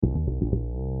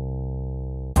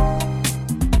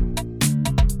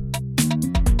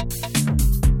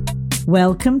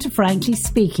Welcome to Frankly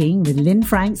Speaking with Lynn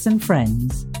Franks and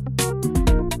Friends.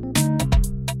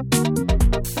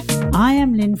 I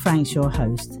am Lynn Franks, your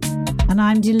host, and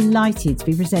I'm delighted to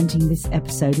be presenting this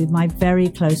episode with my very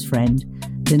close friend,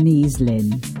 Denise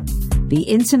Linn, the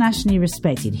internationally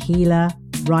respected healer,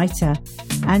 writer,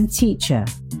 and teacher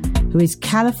who is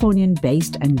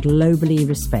Californian-based and globally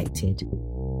respected.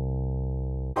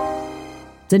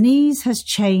 Denise has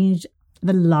changed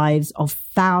the lives of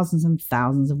thousands and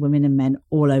thousands of women and men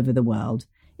all over the world,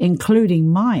 including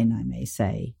mine, I may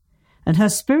say. And her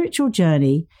spiritual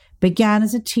journey began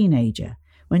as a teenager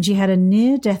when she had a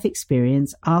near-death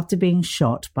experience after being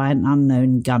shot by an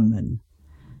unknown gunman.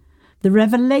 The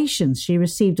revelations she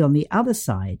received on the other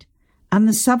side and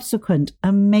the subsequent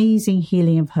amazing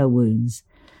healing of her wounds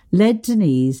led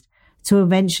Denise to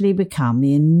eventually become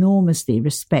the enormously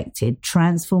respected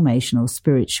transformational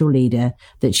spiritual leader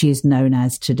that she is known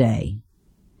as today.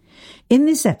 In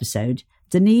this episode,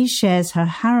 Denise shares her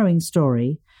harrowing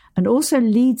story and also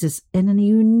leads us in a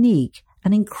unique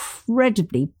and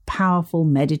incredibly powerful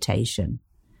meditation.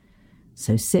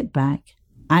 So sit back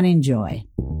and enjoy.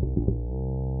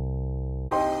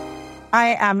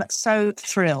 I am so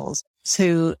thrilled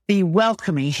to be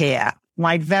welcoming here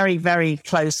my very, very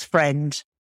close friend,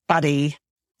 buddy,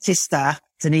 sister,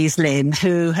 Denise Linn,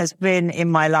 who has been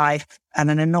in my life and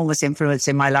an enormous influence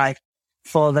in my life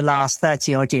for the last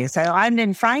 30 odd years. So I'm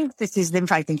Lynn Frank. This is Lynn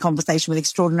Frank in Conversation with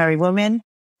Extraordinary Women.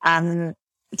 And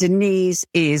Denise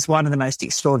is one of the most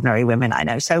extraordinary women I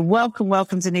know. So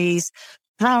welcome, Denise,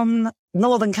 from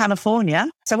Northern California.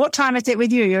 So what time is it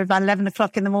with you? You're about 11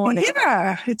 o'clock in the morning.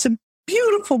 Yeah, it's a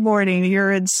beautiful morning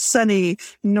here in sunny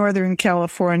Northern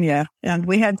California. And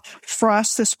we had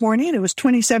frost this morning. It was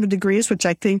 27 degrees, which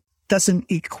I think doesn't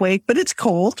equate, but it's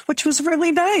cold, which was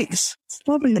really nice. It's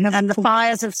lovely. And the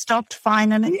fires have stopped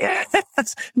finally.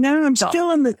 Yes. Now I'm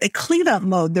still in the cleanup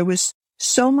mode. There was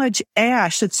so much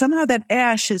ash that somehow that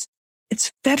ash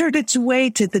it's fettered its way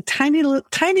to the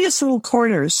tiniest little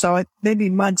corners. So it may be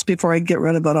months before I get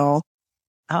rid of it all.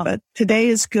 Oh. But today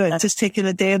is good. Just taking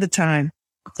a day at a time.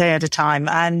 Day at a time.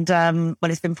 And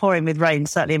it's been pouring with rain,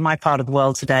 certainly in my part of the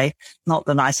world today. Not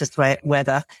the nicest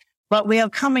weather. But we are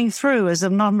coming through, as a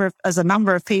number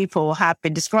of people have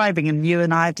been describing, and you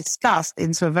and I have discussed,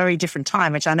 into a very different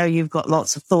time, which I know you've got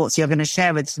lots of thoughts you're going to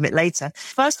share with us a bit later.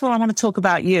 First of all, I want to talk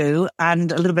about you and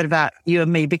a little bit about you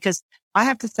and me, because I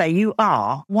have to say you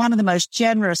are one of the most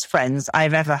generous friends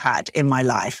I've ever had in my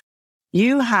life.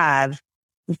 You have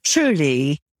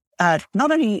truly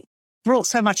not only brought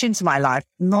so much into my life,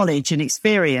 knowledge and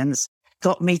experience,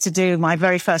 got me to do my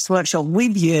very first workshop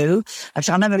with you, which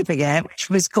I'll never forget, which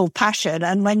was called Passion.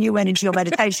 And when you went into your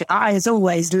meditation, I, as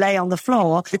always, lay on the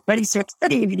floor, ready to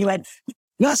receive, and you went,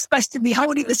 "You're supposed to be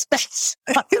holding the space."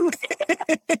 I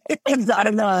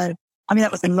don't know. I mean,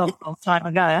 that was a long time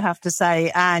ago, I have to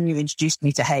say. And you introduced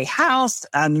me to Hay House.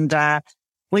 And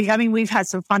we've had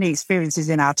some funny experiences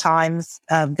in our times,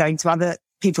 going to other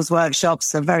people's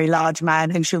workshops, a very large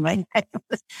man who shall remain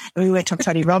nameless. We went on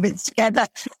Tony Robbins together.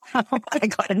 I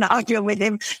got in an argument with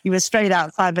him. He was straight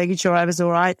outside making sure I was all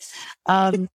right.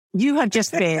 You have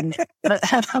just been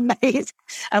amazing.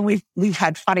 And we've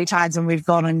had funny times when we've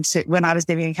gone into, when I was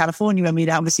living in California, when we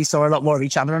obviously saw a lot more of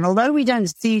each other. And although we don't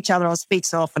see each other or speak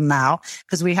so often now,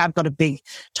 because we have got a big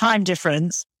time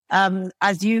difference,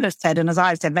 as you have said, and as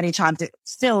I've said many times,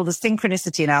 still the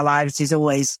synchronicity in our lives is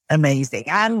always amazing.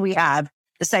 And we have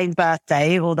the same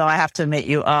birthday, although I have to admit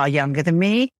you are younger than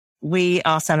me. We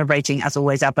are celebrating, as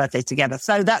always, our birthday together.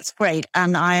 So that's great.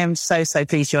 And I am so, so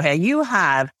pleased you're here. You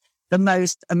have the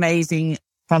most amazing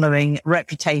following,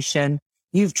 reputation.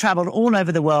 You've traveled all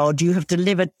over the world. You have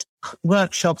delivered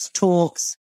workshops,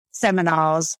 talks,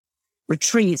 seminars,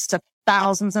 retreats to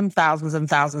thousands and thousands and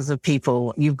thousands of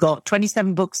people. You've got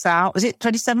 27 books out. Was it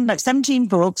 27? No, 17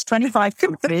 books, 25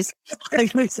 countries.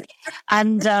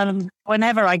 And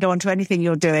whenever I go onto anything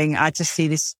you're doing, I just see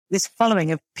this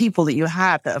following of people that you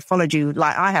have that have followed you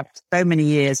like I have so many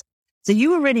years. So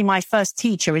you were really my first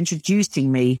teacher,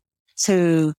 introducing me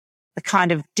to the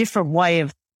kind of different way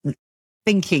of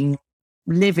thinking,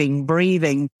 living,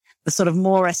 breathing, the sort of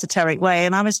more esoteric way.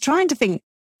 And I was trying to think,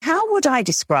 how would I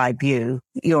describe you?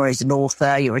 You're an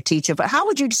author, you're a teacher, but how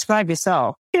would you describe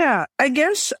yourself? Yeah, I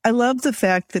guess I love the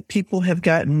fact that people have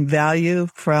gotten value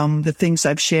from the things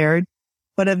I've shared,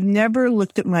 but I've never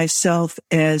looked at myself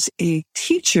as a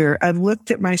teacher. I've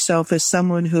looked at myself as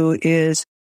someone who is,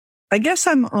 I guess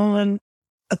I'm on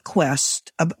a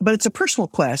quest, but it's a personal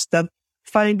quest of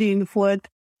finding what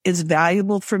is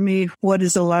valuable for me, what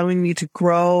is allowing me to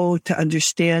grow, to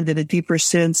understand in a deeper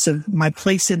sense of my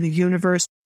place in the universe.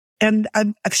 And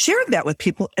I've shared that with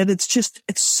people, and it's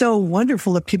so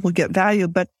wonderful that people get value,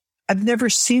 but I've never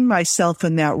seen myself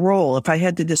in that role. If I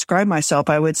had to describe myself,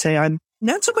 I would say I'm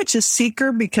not so much a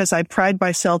seeker because I pride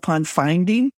myself on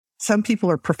finding. Some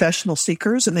people are professional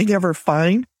seekers and they never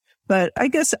find, but I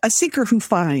guess a seeker who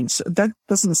finds. That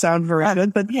doesn't sound very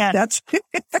good, but yeah, that's...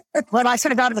 Well, I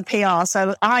sort of got to the PR,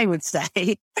 so I would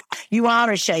say you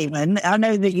are a shaman. I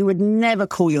know that you would never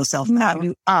call yourself that.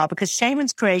 You are, because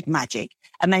shamans create magic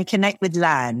and they connect with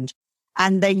land.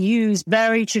 And they use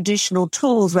very traditional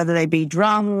tools, whether they be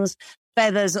drums,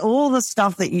 feathers, all the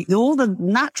stuff all the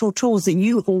natural tools that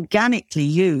you organically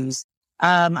use,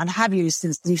 and have used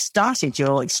since you started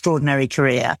your extraordinary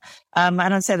career. And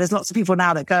I'd say there's lots of people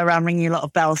now that go around ringing a lot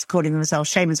of bells, calling themselves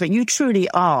shamans, but you truly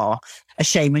are a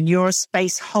shaman. You're a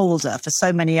space holder for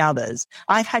so many others.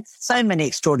 I've had so many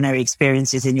extraordinary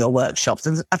experiences in your workshops.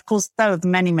 And of course, so have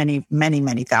many, many, many,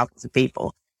 many thousands of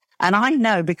people. And I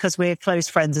know, because we're close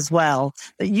friends as well,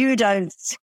 that you don't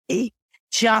see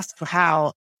just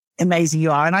how amazing you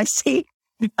are. And I see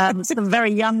some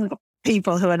very young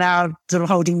people who are now sort of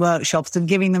holding workshops and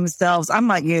giving themselves,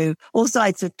 unlike you, all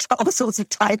sorts of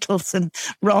titles and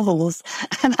roles.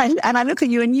 And I look at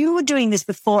you, and you were doing this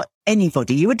before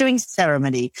anybody. You were doing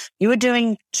ceremony. You were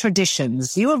doing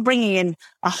traditions. You were bringing in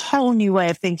a whole new way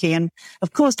of thinking. And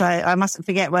of course, I mustn't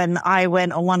forget when I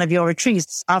went on one of your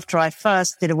retreats after I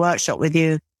first did a workshop with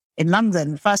you in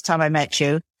London, the first time I met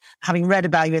you, having read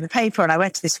about you in the paper, and I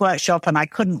went to this workshop and I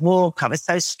couldn't walk. I was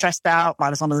so stressed out. I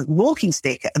was on a walking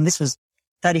stick, and this was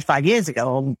 35 years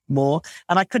ago or more,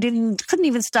 and I couldn't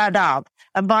even stand up.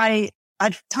 And by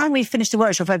the time we finished the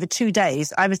workshop over 2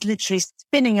 days, I was literally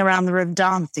spinning around the room,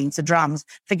 dancing to drums,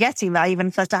 forgetting that I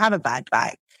even supposed to have a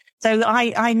backpack. So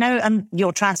I know, and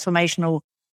your transformational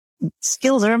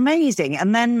skills are amazing.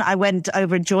 And then I went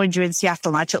over and joined you in Seattle,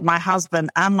 and I took my husband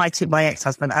and my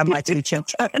ex-husband and my 2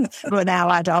 children who are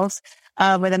now adults,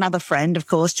 with another friend, of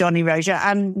course, Johnny Roger.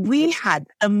 And we had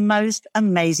a most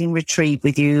amazing retreat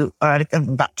with you,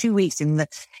 about 2 weeks in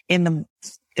the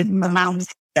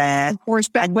mountains there.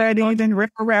 Horseback riding and river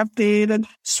rafting and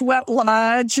sweat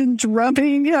lodge and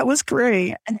drumming. Yeah, it was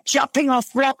great. And jumping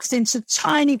off rocks into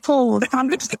tiny pools.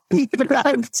 Hundreds of people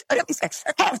face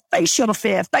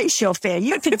your fear.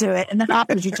 You can do it. And then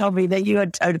afterwards you told me that you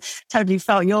had totally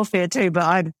felt your fear too.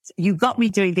 But you got me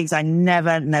doing things I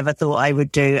never thought I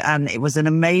would do. And it was an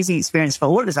amazing experience for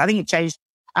all of us. I think it changed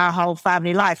our whole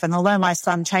family life. And although my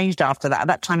son changed after that, at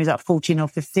that time he was about 14 or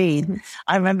 15, mm-hmm.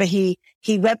 I remember he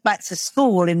went back to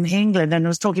school in England and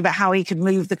was talking about how he could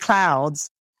move the clouds.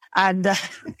 And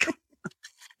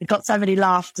he got so many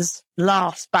laughs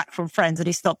back from friends that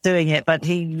he stopped doing it, but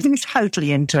he was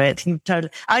totally into it. You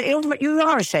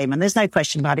are a shaman. There's no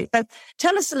question about it. But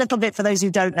tell us a little bit, for those who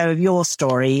don't know, of your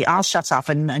story. I'll shut up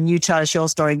and you tell us your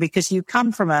story, because you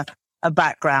come from a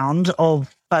background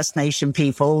of First Nation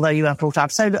people, although you were brought up.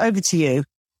 So over to you.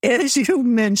 As you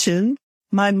mentioned,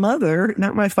 my mother,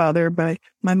 not my father, but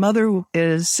my mother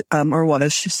is, or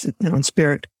was, she's in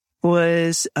spirit,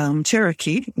 was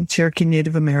Cherokee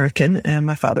Native American, and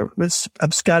my father was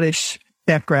of Scottish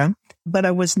background. But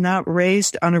I was not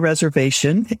raised on a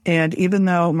reservation. And even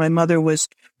though my mother was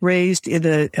raised in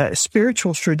a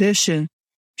spiritual tradition,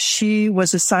 she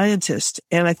was a scientist.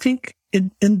 And I think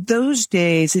in those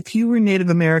days, if you were Native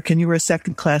American, you were a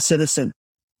second-class citizen.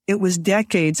 It was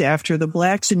decades after the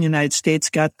blacks in the United States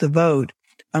got the vote.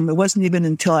 It wasn't even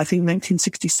until, I think,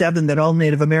 1967 that all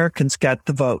Native Americans got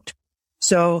the vote.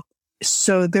 So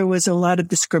there was a lot of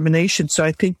discrimination. So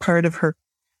I think part of her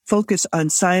focus on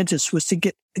scientists was to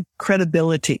get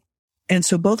credibility. And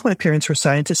so both my parents were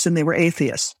scientists and they were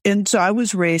atheists. And so I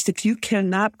was raised, if you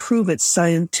cannot prove it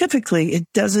scientifically, it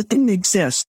doesn't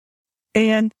exist.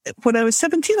 And when I was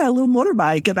 17, I had a little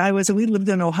motorbike, and we lived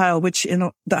in Ohio, which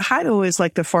the Ohio is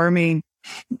like the farming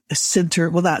center.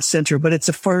 Well, not center, but it's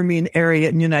a farming area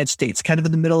in the United States, kind of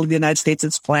in the middle of the United States.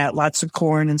 It's flat, lots of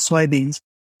corn and soybeans.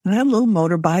 And I had a little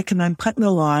motorbike and I'm putting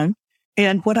along.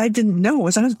 And what I didn't know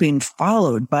was I was being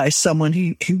followed by someone.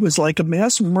 He was like a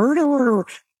mass murderer.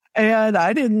 And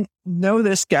I didn't know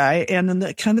this guy. And in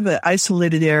the kind of an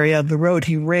isolated area of the road,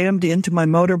 he rammed into my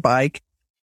motorbike.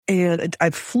 And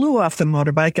I flew off the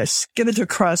motorbike. I skidded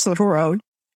across the road,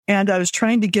 and I was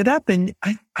trying to get up, and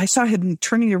I saw him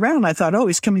turning around. I thought, oh,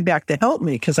 he's coming back to help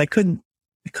me, because I couldn't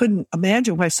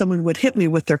imagine why someone would hit me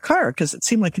with their car, because it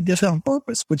seemed like he did it on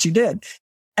purpose, which he did.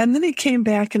 And then he came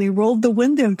back and he rolled the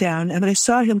window down, and I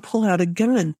saw him pull out a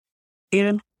gun.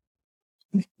 And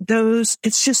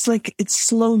it's just like, it's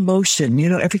slow motion.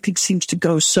 Everything seems to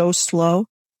go so slow.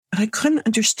 And I couldn't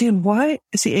understand, why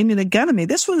is he aiming a gun at me?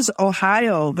 This was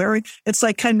Ohio. It's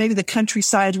like kind of maybe the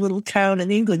countryside little town in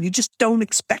England. You just don't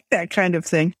expect that kind of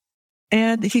thing.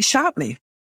 And he shot me.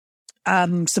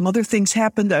 Some other things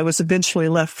happened. I was eventually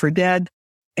left for dead,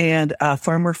 and a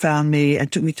farmer found me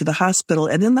and took me to the hospital.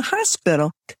 And in the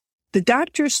hospital, the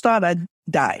doctors thought I'd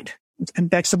died. In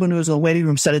fact, someone who was in the waiting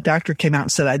room said a doctor came out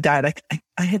and said I died.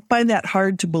 I had find that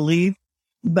hard to believe.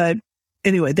 But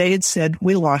anyway, they had said,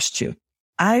 we lost you.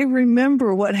 I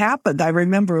remember what happened. I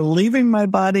remember leaving my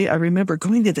body. I remember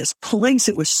going to this place.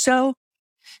 It was so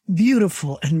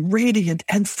beautiful and radiant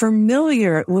and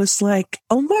familiar. It was like,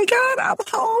 oh my God, I'm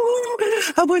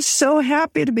home. I was so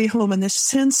happy to be home, and this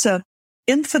sense of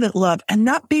infinite love and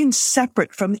not being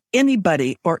separate from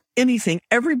anybody or anything.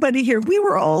 Everybody here, we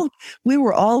were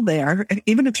all there.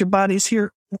 Even if your body's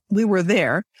here, we were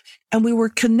there, and we were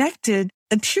connected.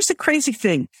 And here's the crazy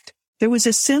thing. There was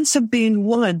a sense of being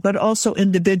one, but also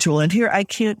individual. And here I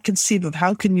can't conceive of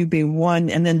how can you be one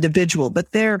and individual,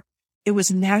 but there it was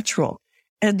natural.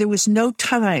 And there was no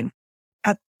time.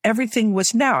 Everything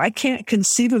was now. I can't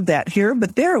conceive of that here,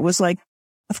 but there it was like,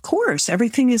 of course,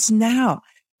 everything is now.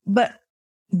 But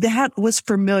that was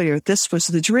familiar. This was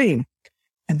the dream.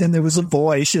 And then there was a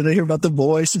voice. You hear about the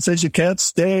voice that says, you can't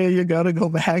stay. You got to go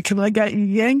back. And I got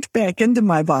yanked back into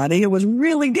my body. It was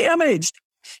really damaged.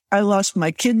 I lost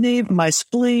my kidney, my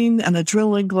spleen, an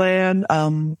adrenaline gland,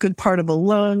 good part of a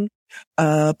lung.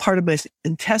 Part of my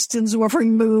intestines were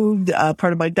removed.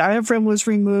 Part of my diaphragm was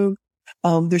removed.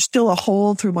 There's still a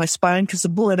hole through my spine because the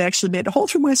bullet actually made a hole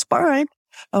through my spine.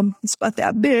 It's about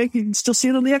that big. You can still see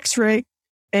it on the x-ray.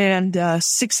 And a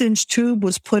 6-inch tube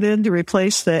was put in to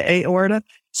replace the aorta.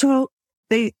 So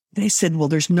they said, well,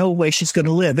 there's no way she's going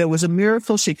to live. It was a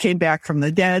miracle she came back from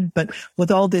the dead. But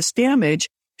with all this damage,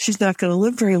 she's not going to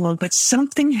live very long. But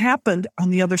something happened on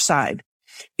the other side.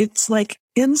 It's like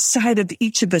inside of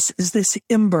each of us is this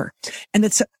ember, and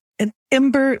it's an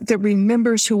ember that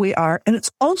remembers who we are. And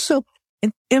it's also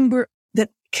an ember that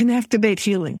can activate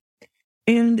healing.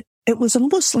 And it was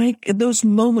almost like in those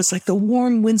moments, like the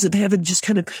warm winds of heaven just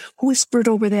kind of whispered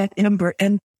over that ember,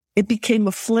 and it became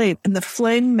a flame, and the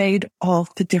flame made all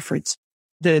the difference.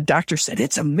 The doctor said,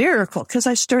 it's a miracle, because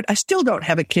I still don't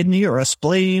have a kidney or a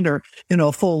spleen or,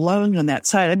 a full lung on that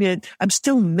side. I mean, I'm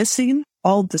still missing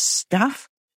all the stuff.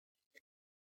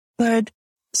 But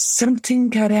something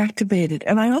got activated.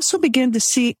 And I also began to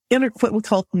see what we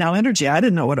call now energy. I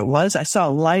didn't know what it was. I saw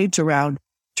light around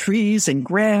trees and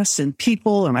grass and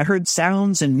people, and I heard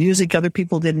sounds and music other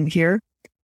people didn't hear.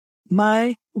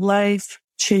 My life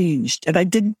changed. And I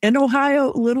did in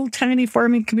Ohio, little tiny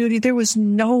farming community, there was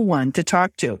no one to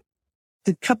talk to.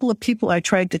 The couple of people I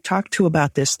tried to talk to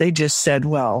about this, they just said,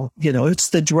 well, it's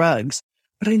the drugs.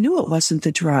 But I knew it wasn't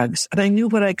the drugs. And I knew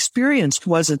what I experienced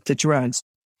wasn't the drugs.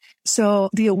 So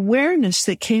the awareness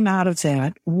that came out of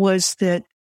that was that,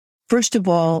 first of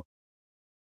all,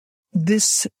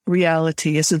 this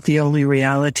reality isn't the only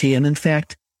reality. And in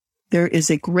fact, there is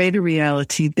a greater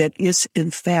reality that is, in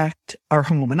fact, our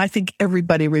home. And I think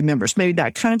everybody remembers, maybe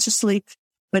not consciously,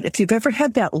 but if you've ever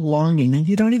had that longing and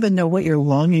you don't even know what you're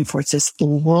longing for, it's this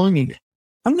longing.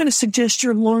 I'm going to suggest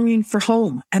you're longing for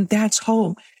home, and that's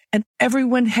home. And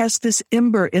everyone has this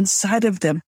ember inside of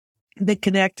them that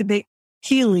can activate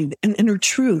healing and inner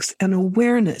truth and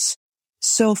awareness.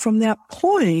 So from that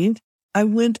point, I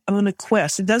went on a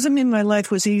quest. It doesn't mean my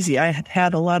life was easy. I had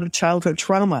had a lot of childhood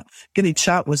trauma. Getting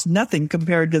shot was nothing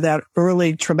compared to that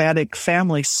early traumatic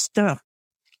family stuff.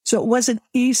 So it wasn't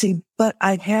easy, but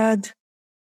I had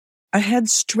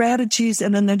strategies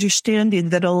and an understanding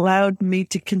that allowed me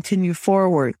to continue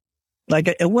forward. Like,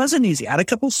 it wasn't easy. I had a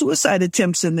couple suicide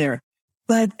attempts in there.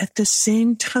 But at the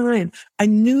same time, I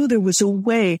knew there was a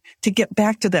way to get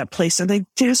back to that place, and I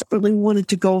desperately wanted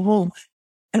to go home.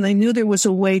 And I knew there was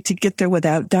a way to get there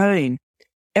without dying.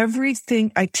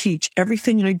 Everything I teach,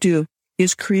 everything I do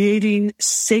is creating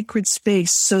sacred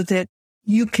space so that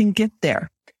you can get there,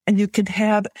 and you can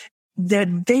have that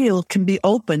veil can be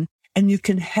open, and you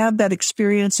can have that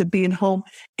experience of being home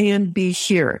and be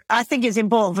here. I think it's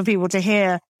important for people to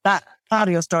hear that part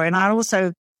of your story. And I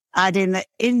also add in that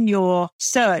in your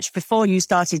search before you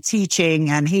started teaching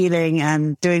and healing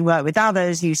and doing work with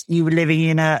others, you were living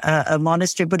in a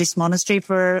monastery, Buddhist monastery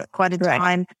for quite a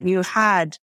time. You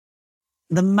had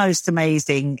the most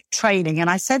amazing training. And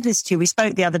I said this to you, we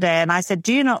spoke the other day, and I said,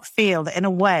 do you not feel that in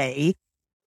a way,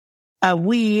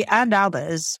 we and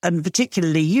others, and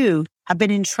particularly you, have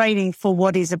been in training for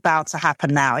what is about to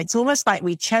happen now? It's almost like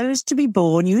we chose to be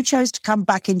born. You chose to come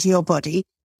back into your body.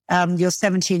 Your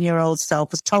 17-year-old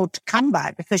self was told to come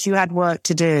back because you had work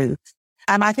to do.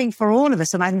 And I think for all of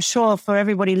us, and I'm sure for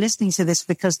everybody listening to this,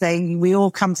 because we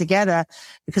all come together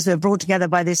because we're brought together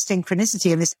by this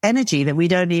synchronicity and this energy that we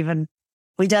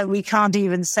can't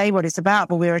even say what it's about,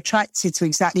 but we're attracted to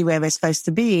exactly where we're supposed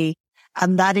to be.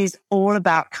 And that is all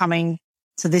about coming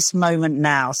to this moment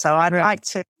now. So I'd like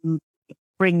to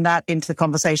bring that into the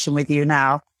conversation with you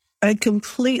now. I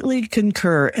completely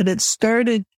concur. And it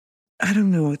started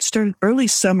early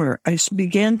summer. I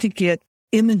began to get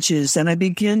images,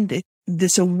 and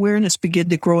this awareness began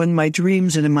to grow in my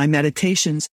dreams and in my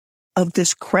meditations of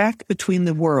this crack between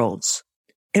the worlds.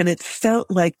 And it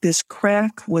felt like this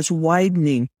crack was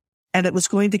widening, and it was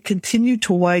going to continue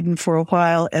to widen for a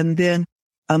while. And then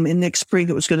in next spring,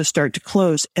 it was going to start to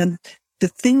close. And the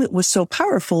thing that was so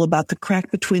powerful about the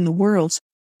crack between the worlds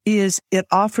is it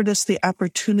offered us the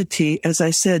opportunity, as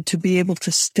I said, to be able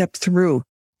to step through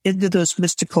into those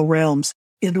mystical realms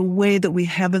in a way that we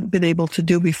haven't been able to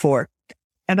do before.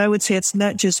 And I would say it's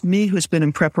not just me who's been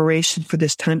in preparation for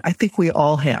this time. I think we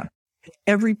all have.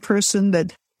 Every person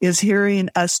that is hearing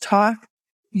us talk,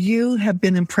 you have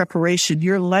been in preparation.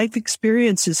 Your life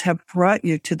experiences have brought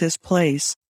you to this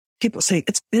place. People say,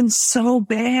 it's been so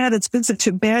bad. It's been such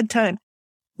a bad time.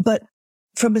 But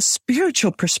from a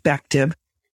spiritual perspective,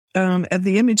 and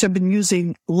the image I've been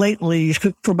using lately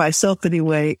for myself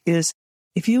anyway, is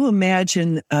if you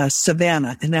imagine a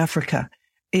savanna in Africa,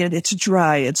 and it's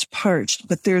dry, it's parched,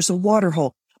 but there's a water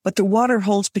hole, but the water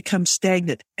holes become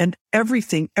stagnant, and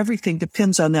everything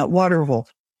depends on that water hole.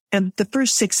 And the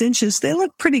first 6 inches, they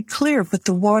look pretty clear, but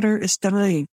the water is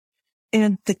dying.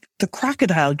 And the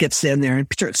crocodile gets in there and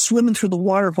starts swimming through the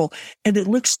water hole, and it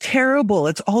looks terrible.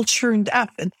 It's all churned up,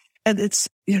 and it's,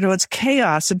 it's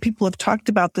chaos. And people have talked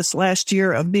about this last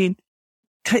year of being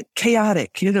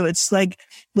chaotic. It's like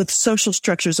with social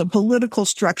structures and political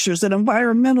structures and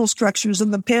environmental structures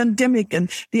and the pandemic and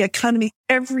the economy,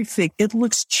 everything. It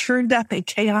looks churned up and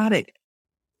chaotic.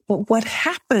 But what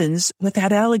happens with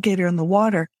that alligator in the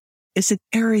water is it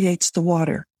aerates the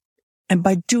water. And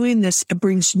by doing this, it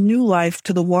brings new life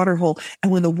to the water hole.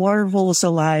 And when the water hole is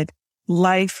alive,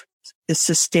 life is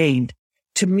sustained.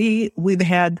 To me, we've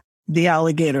had the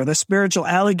alligator, the spiritual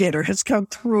alligator has come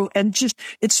through, and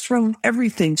it's thrown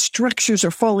everything. Structures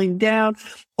are falling down.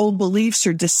 Old beliefs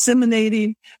are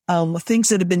disseminating. Things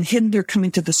that have been hidden are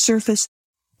coming to the surface.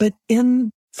 But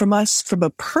from a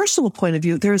personal point of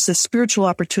view, there is a spiritual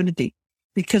opportunity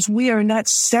because we are not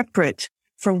separate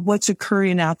from what's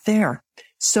occurring out there.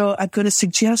 So I'm going to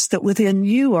suggest that within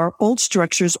you are old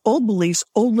structures, old beliefs,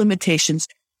 old limitations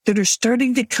that are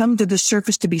starting to come to the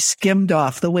surface to be skimmed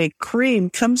off, the way cream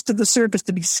comes to the surface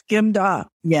to be skimmed off.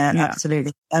 Yeah.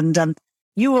 Absolutely. And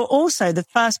you were also the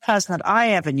first person that I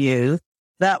ever knew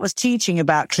that was teaching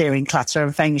about clearing clutter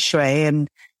and feng shui and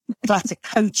clutter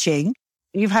coaching.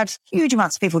 You've had huge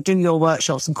amounts of people do your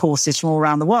workshops and courses from all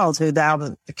around the world who now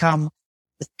have become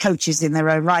coaches in their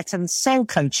own right, and soul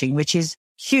coaching, which is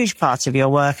a huge part of your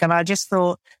work. And I just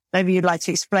thought maybe you'd like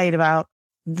to explain about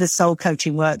the soul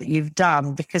coaching work that you've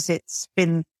done, because it's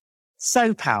been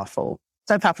so powerful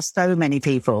for so many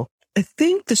people. I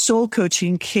think the soul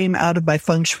coaching came out of my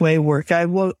feng shui work. I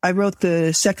wrote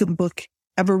the second book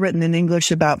ever written in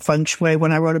English about feng shui.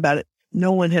 When I wrote about it,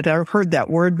 no one had ever heard that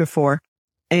word before.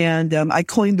 And I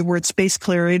coined the word space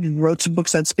clearing and wrote some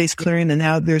books on space clearing. And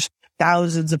now there's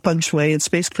thousands of feng shui and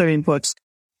space clearing books.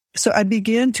 So I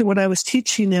began to, when I was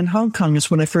teaching in Hong Kong is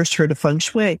when I first heard of feng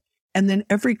shui. And then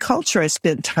every culture I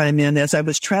spent time in as I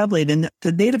was traveling, in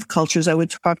the native cultures, I would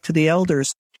talk to the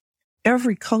elders.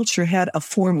 Every culture had a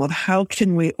form of how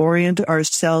can we orient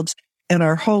ourselves in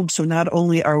our home. So not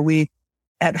only are we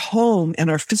at home in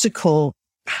our physical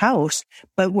house,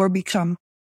 but we're become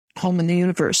home in the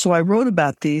universe. So I wrote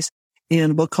about these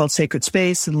in a book called Sacred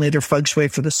Space, and later Feng Shui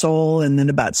for the Soul, and then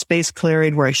about space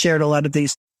clearing, where I shared a lot of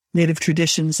these native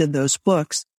traditions in those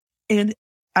books. And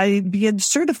I began to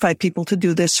certify people to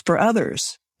do this for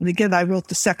others. And again, I wrote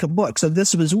the second book. So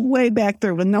this was way back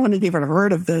there when no one had even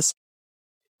heard of this.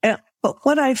 But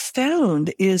what I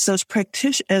found is those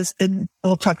practitioners, and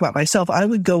I'll talk about myself, I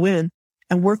would go in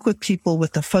and work with people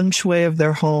with the feng shui of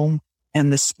their home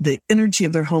and the energy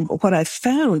of their home. But what I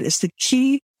found is the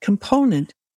key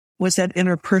component was that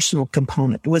interpersonal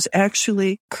component, was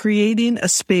actually creating a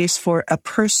space for a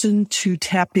person to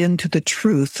tap into the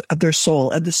truth of their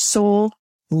soul. And the soul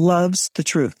loves the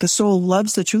truth. The soul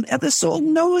loves the truth, and the soul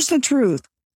knows the truth.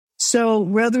 So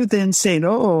rather than saying,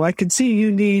 oh, I can see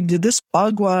you need this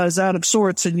bagua is out of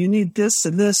sorts and you need this,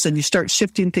 and you start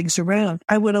shifting things around,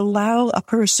 I would allow a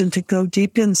person to go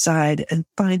deep inside and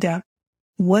find out,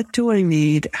 what do I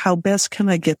need? How best can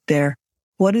I get there?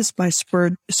 What is my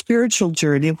spiritual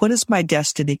journey? What is my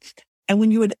destiny? And when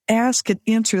you would ask and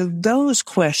answer those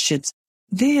questions,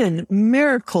 then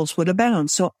miracles would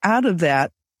abound. So out of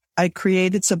that, I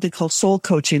created something called soul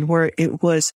coaching, where it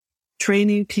was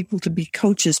training people to be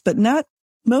coaches, but not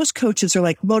most coaches are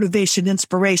like motivation,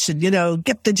 inspiration,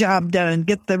 get the job done,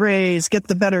 get the raise, get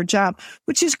the better job,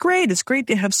 which is great. It's great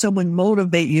to have someone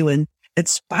motivate you and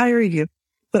inspire you.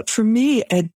 But for me,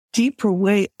 a deeper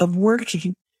way of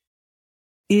working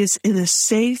is in a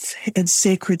safe and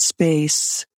sacred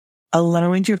space,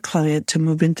 allowing your client to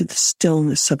move into the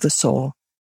stillness of the soul,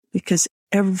 because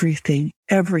everything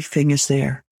is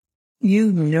there.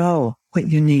 You know what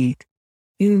you need.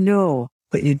 You know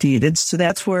what you need. And so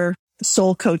that's where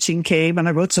soul coaching came, and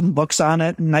I wrote some books on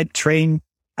it, and I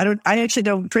actually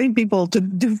don't train people to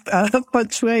do feng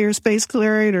shui or space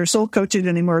clearing or soul coaching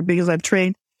anymore, because I've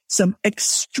trained some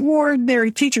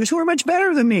extraordinary teachers who are much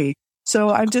better than me. So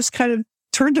I've just kind of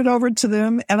turned it over to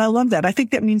them, and I love that. I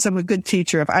think that means I'm a good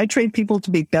teacher. If I train people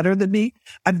to be better than me,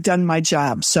 I've done my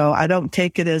job. So I don't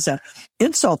take it as an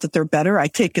insult that they're better. I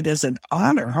take it as an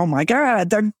honor. Oh my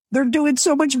God, they're doing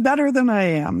so much better than I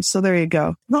am. So there you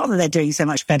go. Not that they're doing so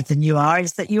much better than you are,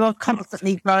 it's that you are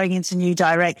constantly growing into new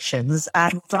directions,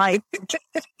 and like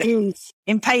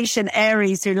impatient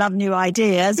Aries who love new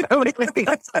ideas.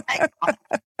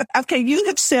 Okay, you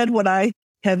have said what I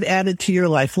have added to your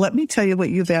life. Let me tell you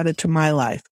what you've added to my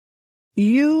life.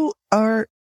 You are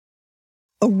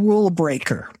a rule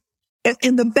breaker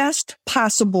in the best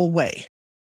possible way.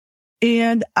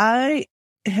 And I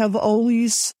have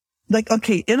always,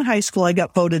 in high school, I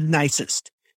got voted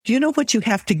nicest. Do you know what you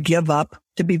have to give up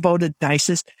to be voted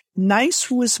nicest?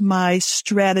 Nice was my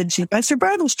strategy, my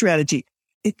survival strategy.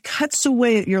 It cuts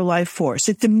away at your life force.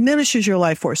 It diminishes your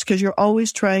life force because you're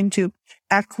always trying to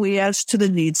acquiesce to the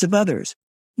needs of others.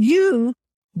 You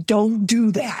don't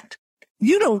do that.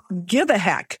 You don't give a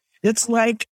heck. It's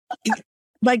like,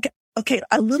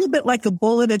 a little bit like a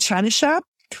bull in a china shop,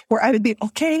 where I would be,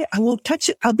 okay, I won't touch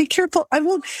it. I'll be careful. I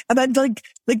won't. And I'd like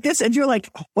this. And you're like,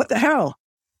 what the hell?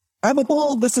 I'm a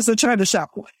bull. This is a china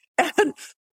shop.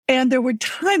 And there were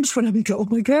times when I would go, oh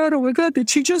my God, did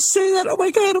she just say that? Oh my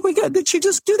God, did she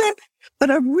just do that? But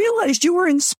I realized you were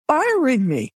inspiring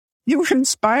me. You were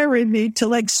inspiring me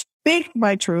to speak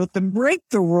my truth and break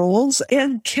the rules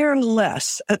and care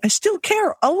less. I still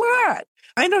care a lot.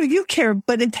 I know you care,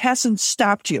 but it hasn't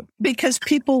stopped you, because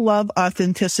people love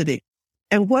authenticity.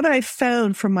 And what I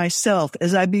found for myself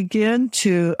as I began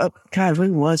to,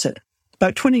 when was it?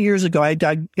 About 20 years ago, I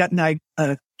got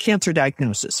a cancer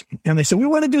diagnosis. And they said, we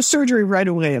want to do surgery right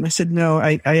away. And I said, no,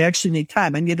 I actually need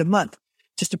time. I need a month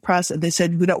just to process. They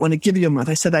said, we don't want to give you a month.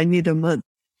 I said, I need a month.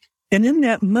 And in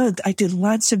that month, I did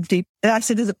lots of I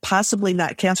said, is it possibly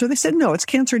not cancer? They said, no, it's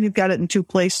cancer, and you've got it in 2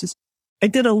 places. I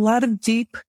did a lot of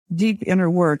deep inner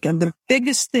work. And the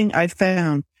biggest thing I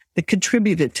found that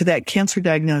contributed to that cancer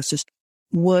diagnosis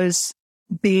was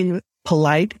being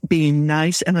polite, being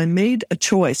nice. And I made a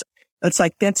choice. It's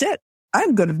like, that's it.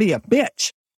 I'm going to be a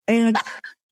bitch. And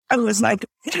I was like,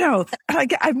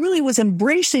 I really was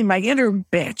embracing my inner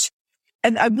bitch.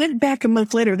 And I went back a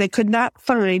month later, they could not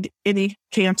find any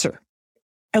cancer.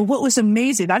 And what was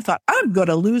amazing, I thought, I'm going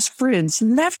to lose friends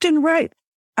left and right.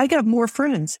 I got more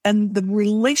friends, and the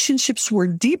relationships were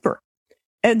deeper.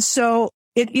 And so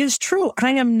it is true.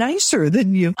 I am nicer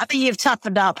than you. I think you've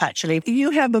toughened up, actually.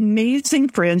 You have amazing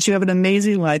friends. You have an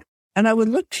amazing life. And I would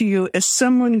look to you as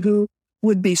someone who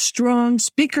would be strong,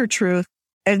 speak her truth,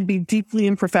 and be deeply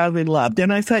and profoundly loved.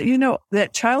 And I thought,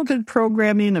 that childhood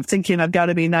programming of thinking I've got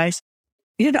to be nice,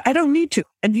 I don't need to.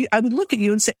 And I would look at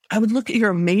you and say, I would look at your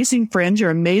amazing friends,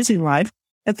 your amazing life,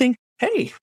 and think,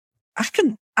 hey,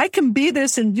 I can be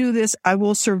this and do this. I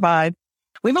will survive.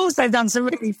 We've also done some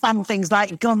really fun things,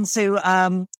 like gone to,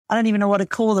 I don't even know what to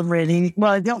call them really.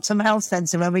 Well, the Optimum Health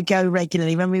Center, where we go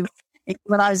regularly. When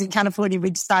I was in California, we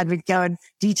decided we'd go and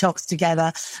detox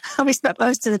together. And we spent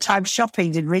most of the time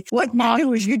shopping, didn't we? What you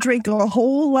do is you drink a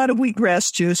whole lot of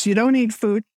wheatgrass juice. You don't eat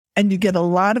food. And you get a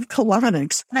lot of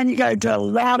colonics. And you go to a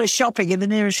lot of shopping in the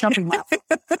nearest shopping mall.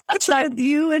 So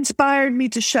you inspired me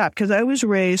to shop, because I was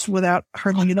raised without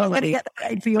hardly anybody.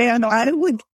 And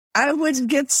I would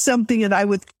get something, and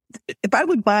if I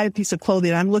would buy a piece of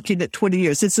clothing, I'm looking at 20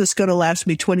 years. It's just going to last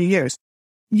me 20 years.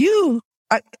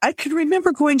 I could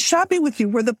remember going shopping with you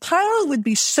where the pile would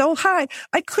be so high,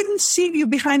 I couldn't see you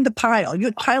behind the pile.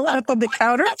 You'd pile it up on the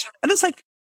counter. And it's like,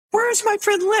 where's my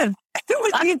friend Lynn? It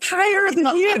was the entire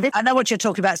year. I know what you're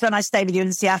talking about. It's when I stayed with you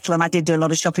in Seattle, and I did do a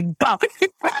lot of shopping.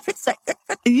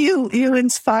 You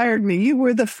inspired me. You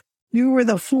were You were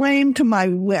the flame to my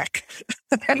wick.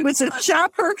 It was a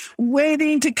shopper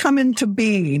waiting to come into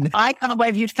being. I can't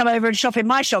wait for you to come over and shop in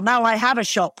my shop. Now I have a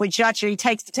shop, which actually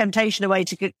takes the temptation away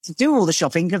to do all the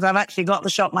shopping because I've actually got the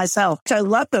shop myself. I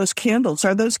love those candles.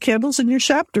 Are those candles in your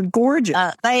shop? They're gorgeous.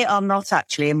 They are not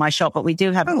actually in my shop, but we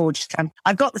do have gorgeous candles.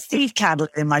 I've got the Steve candle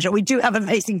in my shop. We do have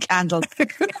amazing candles.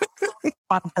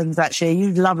 Fun things, actually.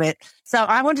 You'd love it. So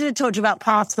I wanted to talk to you about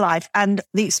past life and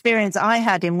the experience I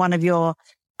had in one of your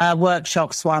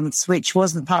workshops once, which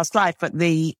wasn't past life, but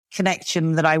the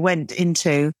connection that I went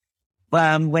into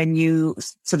when you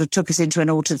sort of took us into an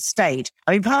altered state.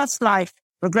 I mean, past life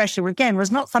regression, again,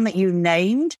 was not something you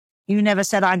named. You never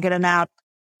said, I'm going to now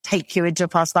take you into a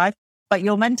past life. But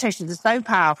your meditations are so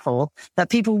powerful that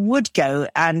people would go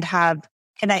and have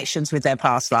connections with their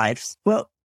past lives. Well,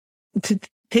 to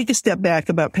take a step back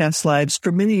about past lives,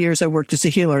 for many years I worked as a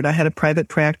healer, and I had a private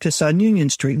practice on Union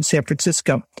Street in San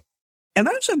Francisco. And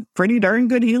I was a pretty darn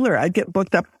good healer. I'd get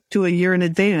booked up to a year in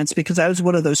advance because I was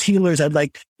one of those healers. I'd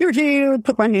like, you're here,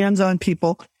 put my hands on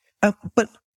people. But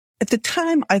at the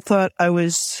time, I thought I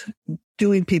was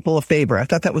doing people a favor. I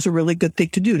thought that was a really good thing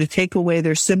to do, to take away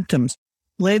their symptoms.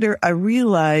 Later, I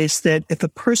realized that if a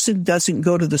person doesn't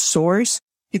go to the source,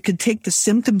 you can take the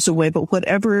symptoms away, but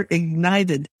whatever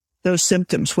ignited those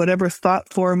symptoms, whatever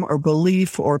thought form or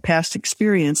belief or past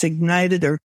experience ignited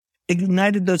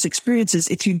those experiences,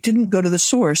 if you didn't go to the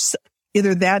source,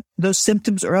 either those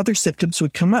symptoms or other symptoms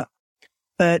would come up.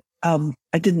 But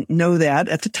I didn't know that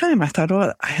at the time. I thought,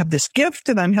 oh, I have this gift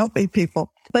and I'm helping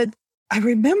people. But I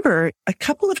remember a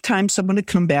couple of times someone would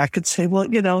come back and say, well,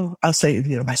 I'll say,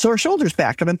 my sore shoulder's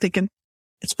back. And I'm thinking,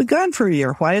 it's been gone for a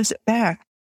year. Why is it back?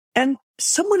 And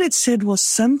someone had said, well,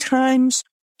 sometimes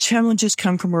challenges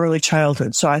come from early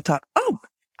childhood. So I thought, oh,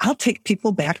 I'll take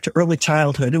people back to early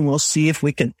childhood and we'll see if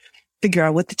we can figure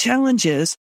out what the challenge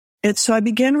is. And so I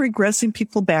began regressing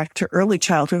people back to early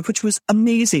childhood, which was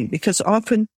amazing because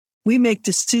often we make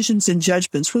decisions and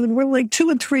judgments when we're like 2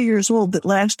 and 3 years old that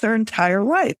last our entire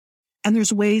life. And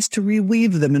there's ways to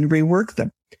reweave them and rework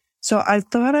them. So I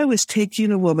thought I was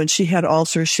taking a woman. She had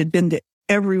ulcers. She'd been to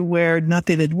everywhere.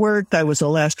 Nothing had worked. I was a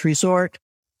last resort.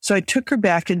 So I took her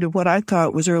back into what I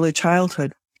thought was early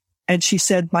childhood. And she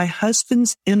said, my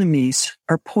husband's enemies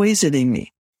are poisoning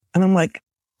me. And I'm like,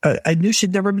 I knew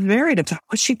she'd never been married. I thought,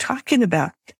 what's she talking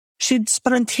about? She'd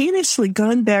spontaneously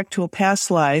gone back to a past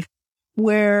life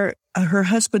where her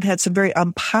husband had some very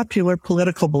unpopular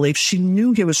political beliefs. She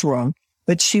knew he was wrong,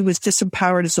 but she was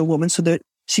disempowered as a woman so that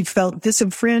she felt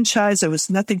disenfranchised. There was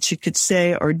nothing she could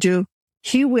say or do.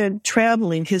 He went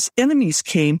traveling. His enemies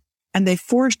came and they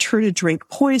forced her to drink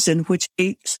poison, which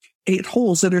ate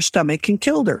holes in her stomach and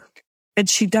killed her. And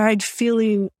she died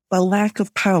feeling a lack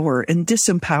of power and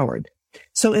disempowered.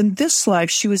 So in this life,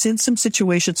 she was in some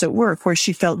situations at work where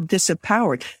she felt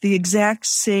disempowered, the exact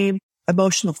same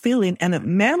emotional feeling, and it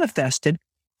manifested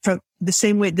from the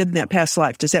same way it did in that past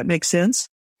life. Does that make sense?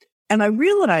 And I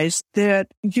realized that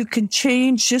you can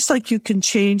change, just like you can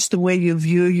change the way you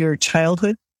view your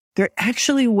childhood. There are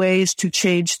actually ways to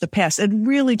change the past and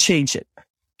really change it.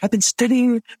 I've been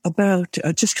studying about,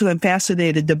 just because I'm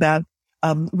fascinated about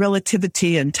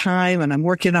relativity and time, and I'm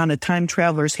working on a time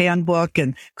traveler's handbook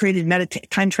and creating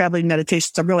time traveling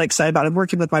meditations. I'm really excited about it. I'm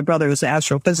working with my brother who's an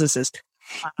astrophysicist.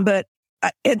 But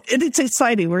it's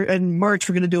exciting. In March,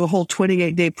 we're going to do a whole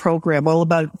 28-day program all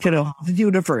about, the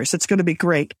universe. It's going to be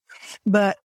great.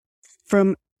 But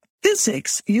from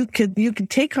physics, you can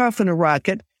take off in a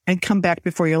rocket and come back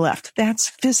before you left. That's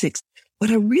physics. But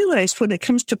I realized when it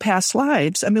comes to past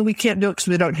lives, we can't do it because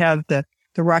we don't have the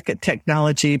rocket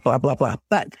technology, blah, blah, blah.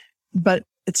 But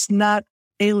it's not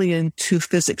alien to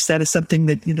physics. That is something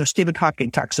that, Stephen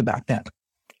Hawking talks about that.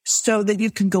 So that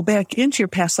you can go back into your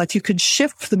past life. You can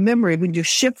shift the memory. When you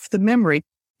shift the memory,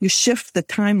 you shift the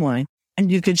timeline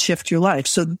and you can shift your life.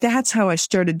 So that's how I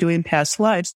started doing past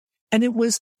lives. And it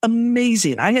was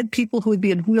amazing. I had people who would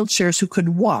be in wheelchairs who could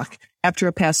walk after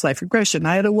a past life regression.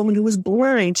 I had a woman who was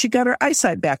blind. She got her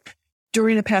eyesight back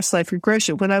during a past life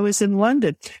regression. When I was in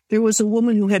London, there was a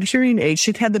woman who had hearing aids.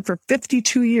 She'd had them for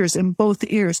 52 years in both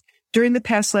ears. During the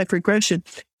past life regression,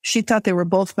 she thought they were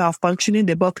both malfunctioning.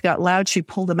 They both got loud. She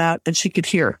pulled them out and she could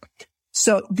hear.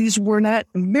 So these were not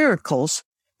miracles.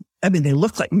 They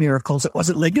looked like miracles. It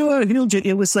wasn't like, oh, I healed you.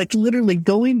 It was like literally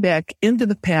going back into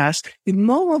the past. You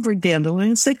mow over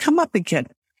dandelions, they come up again.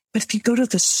 But if you go to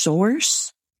the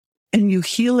source and you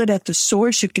heal it at the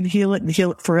source, you can heal it and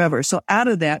heal it forever. So out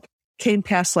of that came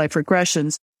past life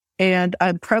regressions. And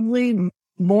I'm probably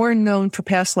more known for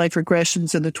past life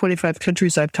regressions in the 25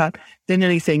 countries I've taught than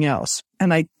anything else.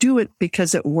 And I do it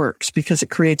because it works, because it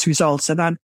creates results. And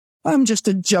I'm I'm just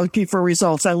a junkie for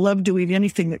results. I love doing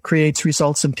anything that creates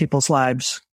results in people's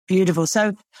lives. Beautiful.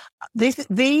 So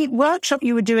the workshop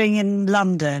you were doing in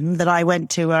London that I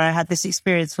went to, where I had this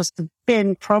experience, must have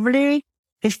been probably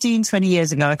 15, 20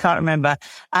 years ago. I can't remember.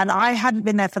 And I hadn't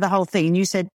been there for the whole thing. And you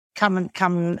said,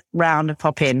 come round and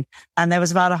pop in. And there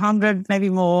was about 100, maybe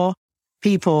more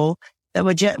people that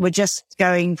were just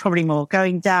going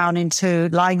down into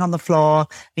lying on the floor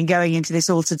and going into this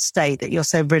altered state that you're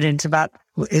so brilliant about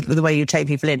the way you take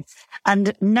people in.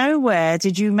 And nowhere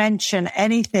did you mention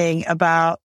anything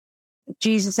about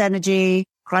Jesus energy,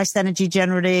 Christ energy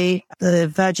generally, the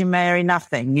Virgin Mary,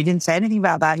 nothing. You didn't say anything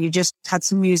about that. You just had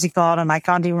some music on and I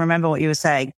can't even remember what you were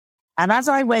saying. And as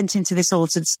I went into this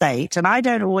altered state, and I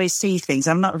don't always see things,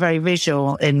 I'm not very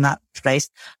visual in that place,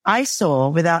 I saw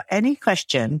without any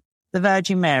question the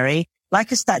Virgin Mary,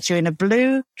 like a statue in a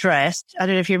blue dress. I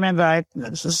don't know if you remember, I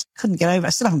just couldn't get over it.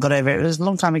 I still haven't got over it. It was a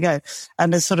long time ago.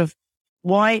 And a sort of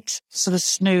white, sort of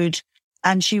snood.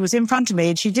 And she was in front of me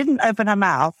and she didn't open her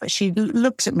mouth, but she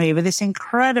looked at me with this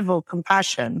incredible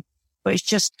compassion, which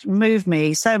just moved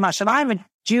me so much. And I'm a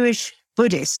Jewish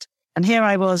Buddhist. And here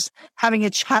I was having a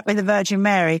chat with the Virgin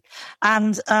Mary.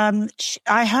 And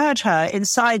I heard her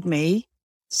inside me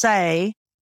say,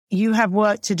 you have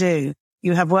work to do.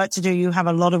 You have work to do. You have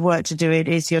a lot of work to do. It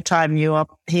is your time. You are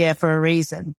here for a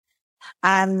reason.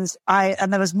 And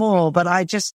there was more, but I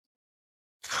just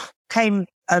came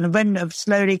and when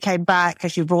slowly came back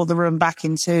as you brought the room back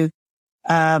into,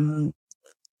 the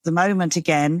moment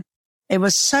again. It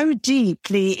was so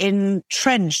deeply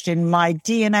entrenched in my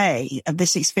DNA of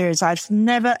this experience. I've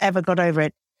never, ever got over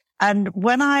it. And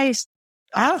when I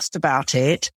asked about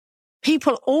it,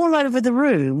 people all over the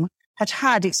room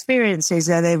had experiences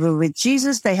where they were with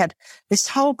Jesus. They had this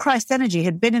whole Christ energy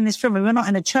had been in this room. We were not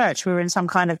in a church. We were in some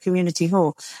kind of community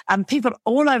hall, and people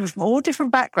all over from all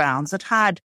different backgrounds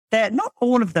had not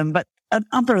all of them, but a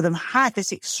number of them had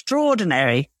this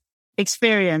extraordinary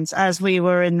experience as we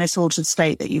were in this altered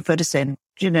state that you put us in,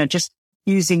 just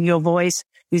using your voice,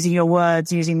 using your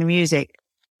words, using the music.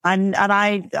 And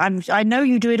I know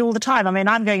you do it all the time. I mean,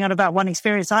 I'm going on about one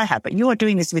experience I had, but you are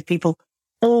doing this with people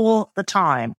all the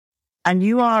time. And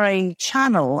you are a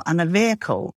channel and a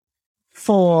vehicle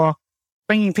for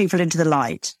bringing people into the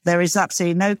light. There is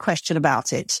absolutely no question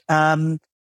about it.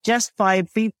 Just by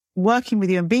working with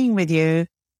you and being with you,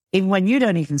 even when you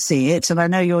don't even see it, and I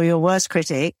know you're your worst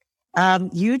critic,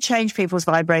 you change people's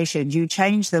vibration. You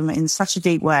change them in such a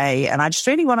deep way. And I just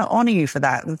really want to honor you for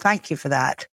that and thank you for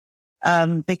that.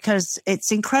 Because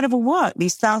it's incredible work,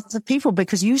 these thousands of people,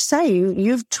 because you say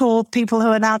you've taught people who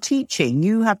are now teaching.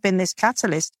 You have been this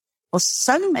catalyst for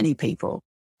so many people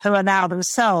who are now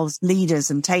themselves leaders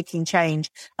and taking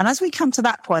change. And as we come to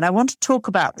that point, I want to talk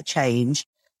about the change.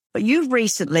 But you've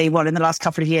recently, in the last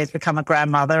couple of years, become a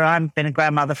grandmother. I've been a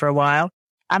grandmother for a while.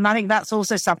 And I think that's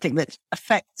also something that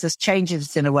affects us, changes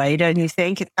us in a way, don't you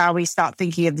think? It's how we start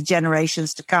thinking of the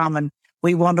generations to come, and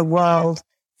we want a world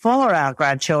for our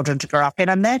grandchildren to grow up in,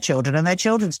 and their children and their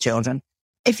children's children.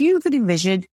 If you could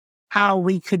envision how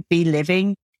we could be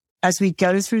living as we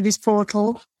go through this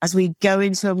portal, as we go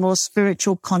into a more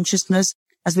spiritual consciousness,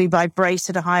 as we vibrate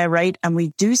at a higher rate, and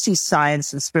we do see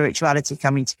science and spirituality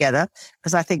coming together,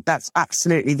 because I think that's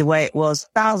absolutely the way it was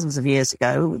thousands of years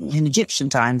ago in Egyptian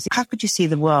times. How could you see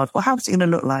the world? Well, how's it going to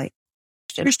look like?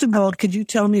 First of all, could you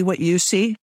tell me what you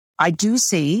see? I do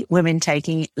see women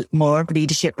taking more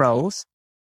leadership roles.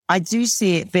 I do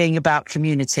see it being about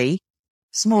community,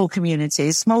 small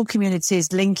communities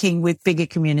linking with bigger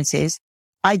communities.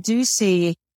 I do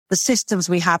see the systems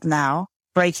we have now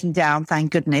breaking down, thank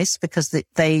goodness, because it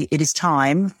is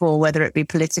time for, whether it be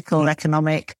political,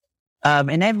 economic,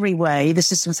 in every way, the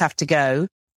systems have to go.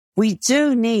 We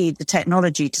do need the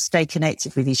technology to stay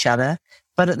connected with each other.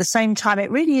 But at the same time, it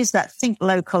really is that think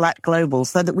local, act global,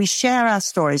 so that we share our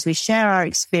stories, we share our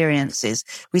experiences,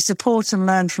 we support and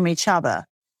learn from each other.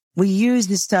 We use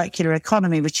this circular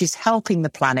economy, which is helping the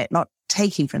planet, not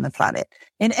taking from the planet.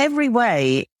 In every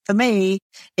way, for me,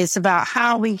 it's about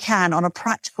how we can, on a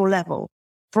practical level,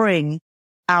 bring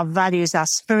our values, our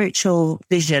spiritual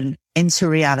vision into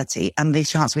reality, and the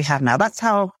chance we have now. That's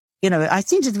how, I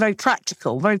think it's very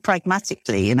practical, very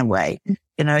pragmatically in a way.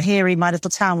 Here in my little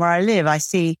town where I live, I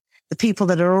see the people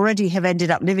that already have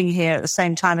ended up living here at the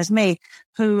same time as me,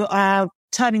 who are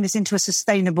turning this into a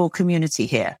sustainable community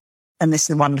here in this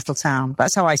one little town.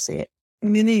 That's how I see it.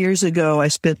 Many years ago, I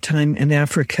spent time in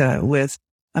Africa with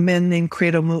a man named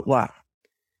Credo Mutwa.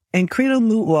 And Credo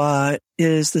Mutwa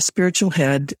is the spiritual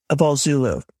head of all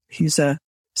Zulu. He's a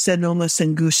Senoma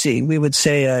Sengusi. We would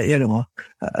say, a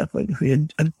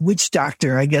witch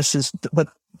doctor, I guess is what,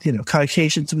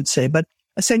 Caucasians would say. But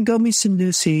Sangome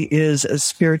Sanusi is a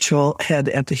spiritual head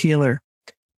at the Healer.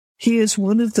 He is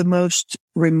one of the most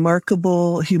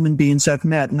remarkable human beings I've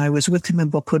met, and I was with him in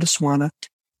Bophuthatswana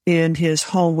in his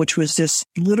home, which was just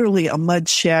literally a mud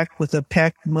shack with a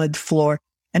packed mud floor,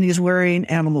 and he's wearing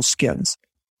animal skins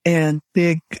and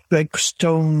big, like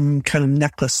stone kind of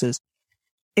necklaces.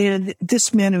 And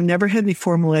this man who never had any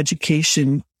formal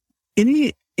education,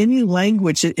 any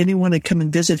language that anyone had come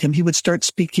and visit him, he would start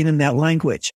speaking in that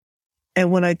language.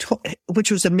 And when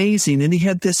which was amazing. And he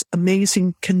had this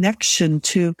amazing connection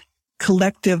to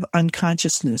collective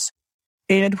unconsciousness.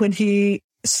 And when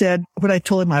I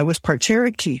told him I was part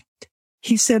Cherokee,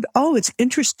 he said, "Oh, it's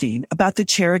interesting about the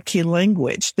Cherokee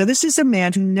language." Now, this is a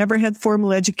man who never had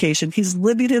formal education. He's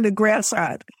living in a grass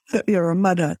hut or a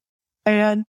mud hut.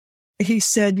 And he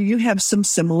said, "You have some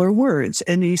similar words."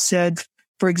 And he said,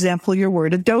 for example, your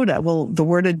word Adoda. Well, the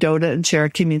word Adoda in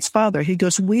Cherokee means father. He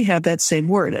goes, "We have that same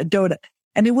word, Adoda."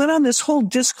 And he went on this whole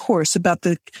discourse about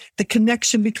the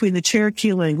connection between the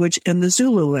Cherokee language and the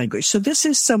Zulu language. So this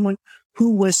is someone who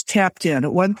was tapped in.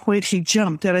 At one point, he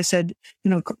jumped, and I said,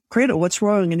 "Credo, what's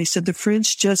wrong?" And he said, "The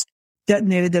French just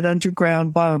detonated that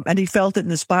underground bomb," and he felt it in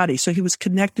his body. So he was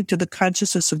connected to the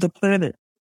consciousness of the planet.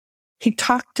 He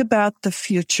talked about the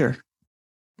future,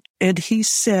 and he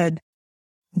said,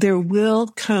 there will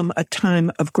come a time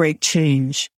of great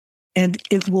change, and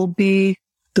it will be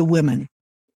the women.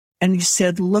 And he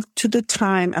said, look to the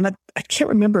time, and I can't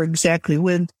remember exactly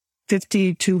when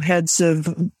 52 heads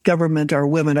of government are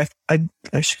women.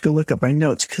 I should go look up my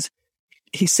notes because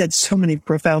he said so many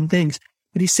profound things.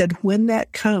 But he said, when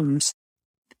that comes,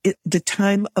 the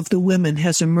time of the women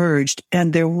has emerged,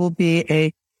 and there will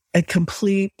be a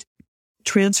complete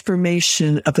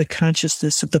transformation of the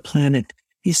consciousness of the planet.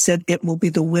 He said it will be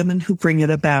the women who bring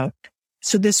it about.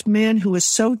 So this man who is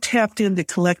so tapped into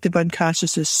collective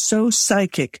unconsciousness, so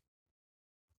psychic,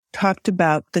 talked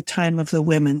about the time of the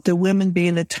women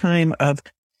being a time of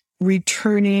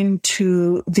returning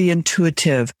to the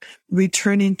intuitive,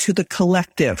 returning to the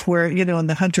collective, where, in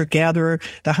the hunter-gatherer,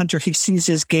 the hunter, he sees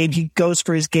his game, he goes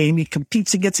for his game, he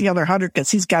competes against the other hunter because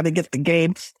he's got to get the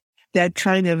game. That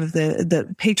kind of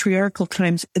the patriarchal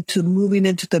times to moving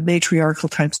into the matriarchal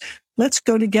times. Let's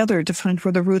go together to find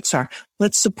where the roots are.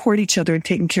 Let's support each other in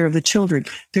taking care of the children.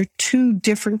 They're two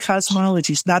different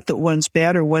cosmologies, not that one's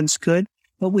bad or one's good,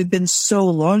 but we've been so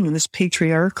long in this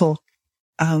patriarchal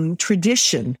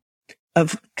tradition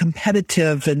of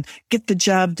competitive and get the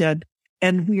job done.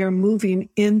 And we are moving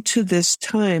into this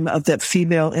time of that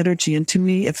female energy. And to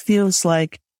me, it feels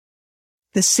like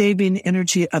the saving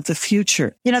energy of the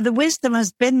future. The wisdom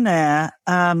has been there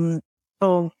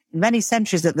for many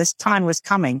centuries that this time was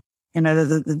coming.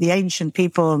 The ancient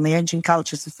people and the ancient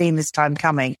cultures have seen this time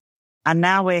coming. And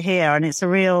now we're here. And I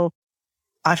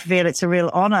feel it's a real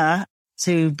honor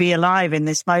to be alive in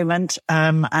this moment,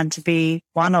 and to be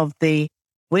one of the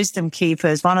wisdom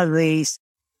keepers, one of these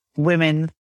women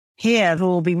here who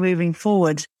will be moving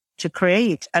forward to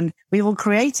create. And we will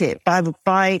create it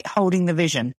by holding the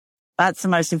vision. That's the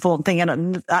most important thing.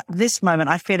 And at this moment,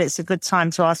 I feel it's a good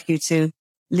time to ask you to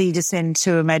lead us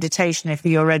into a meditation if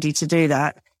you're ready to do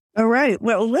that. All right.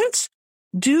 Well, let's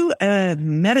do a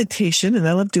meditation. And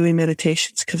I love doing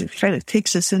meditations because it kind of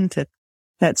takes us into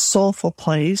that soulful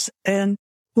place. And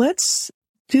let's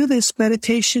do this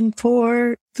meditation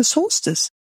for the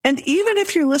solstice. And even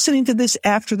if you're listening to this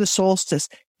after the solstice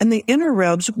and the inner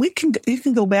realms, you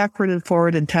can go backward and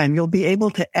forward in time. You'll be able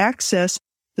to access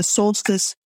the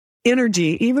solstice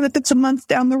energy, even if it's a month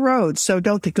down the road. So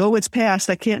don't think, oh, it's past,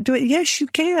 I can't do it. Yes, you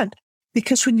can.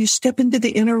 Because when you step into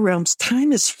the inner realms,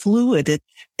 time is fluid.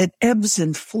 It ebbs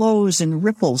and flows and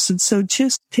ripples. And so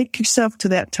just take yourself to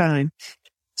that time.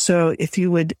 So if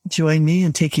you would join me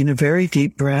in taking a very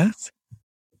deep breath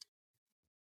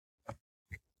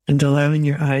and allowing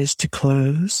your eyes to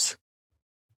close,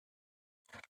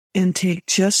 and take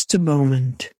just a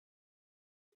moment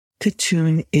to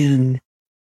tune in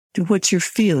to what you're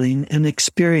feeling and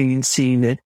experiencing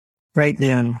it right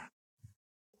now.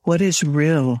 What is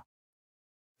real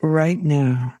right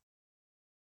now?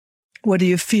 What are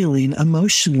you feeling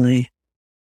emotionally?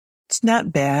 It's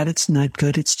not bad. It's not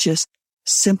good. It's just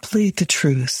simply the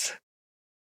truth.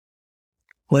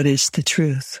 What is the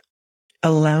truth?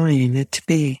 Allowing it to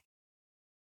be.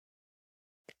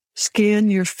 Scan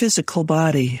your physical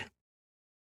body.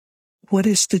 What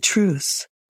is the truth?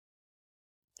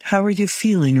 How are you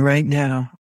feeling right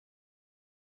now?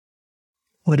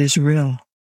 What is real?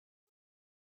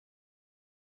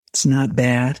 It's not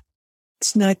bad.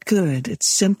 It's not good.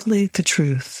 It's simply the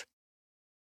truth.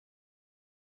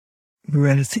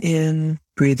 Breath in,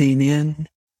 breathing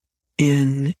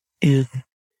in,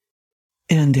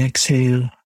 and exhale.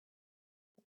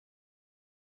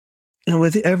 And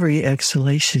with every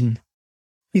exhalation,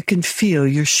 you can feel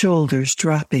your shoulders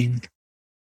dropping.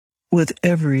 With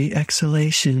every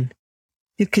exhalation,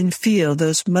 you can feel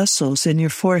those muscles in your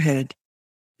forehead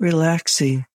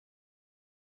relaxing.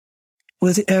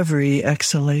 With every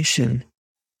exhalation,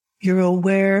 you're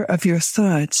aware of your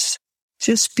thoughts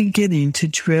just beginning to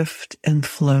drift and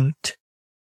float.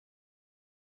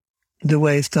 The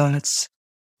way thoughts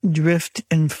drift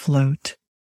and float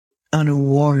on a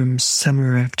warm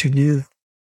summer afternoon,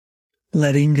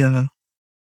 letting go.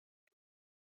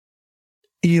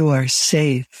 You are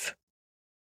safe.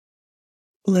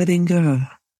 Letting go.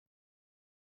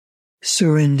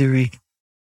 Surrendering.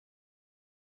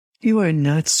 You are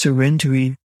not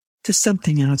surrendering to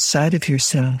something outside of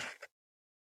yourself.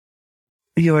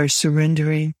 You are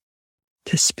surrendering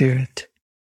to Spirit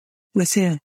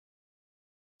within.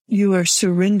 You are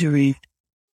surrendering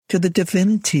to the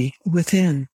divinity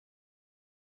within.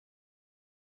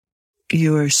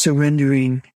 You are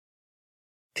surrendering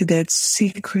to that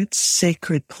secret,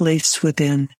 sacred place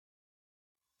within,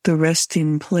 the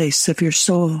resting place of your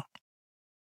soul.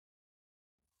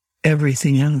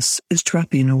 Everything else is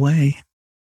dropping away.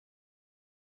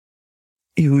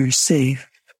 You are safe.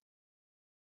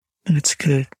 And it's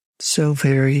good. So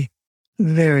very,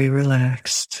 very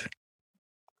relaxed.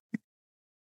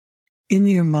 In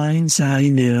your mind's eye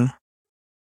now,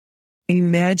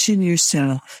 imagine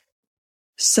yourself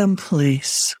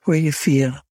someplace where you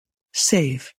feel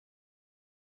safe.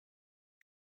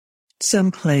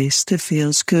 Someplace that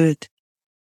feels good.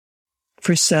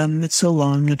 For some, it's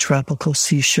along a tropical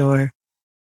seashore.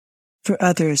 For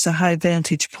others, a high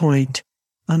vantage point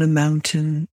on a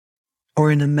mountain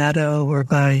or in a meadow or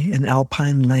by an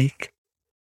alpine lake.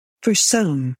 For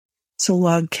some, it's a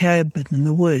log cabin in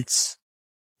the woods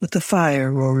with a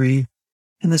fire roaring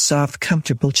and a soft,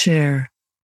 comfortable chair.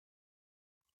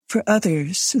 For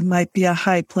others, it might be a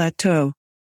high plateau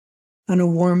on a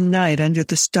warm night under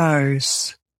the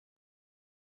stars.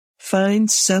 Find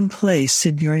some place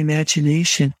in your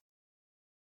imagination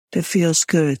that feels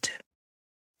good,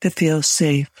 that feels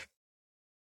safe.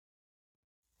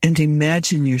 And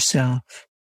imagine yourself,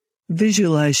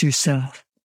 visualize yourself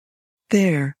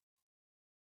there.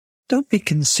 Don't be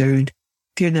concerned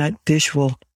if you're not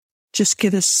visual. Just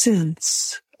get a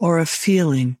sense or a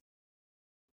feeling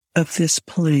of this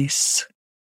place.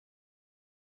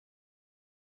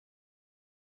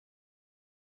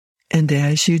 And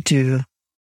as you do,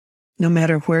 no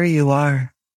matter where you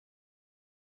are,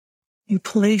 you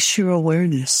place your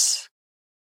awareness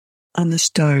on the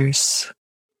stars,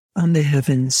 on the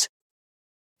heavens.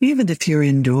 Even if you're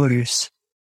indoors,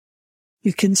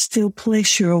 you can still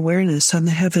place your awareness on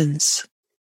the heavens.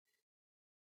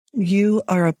 You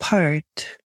are a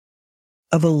part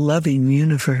of a loving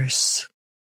universe.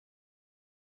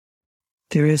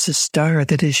 There is a star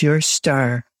that is your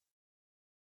star.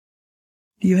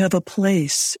 You have a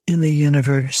place in the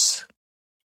universe.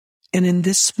 And in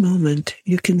this moment,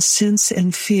 you can sense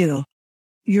and feel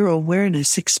your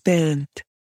awareness expand.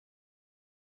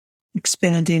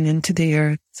 Expanding into the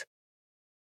earth.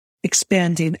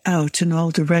 Expanding out in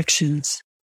all directions.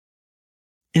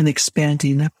 And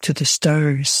expanding up to the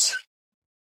stars.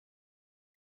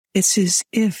 It's as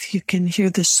if you can hear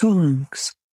the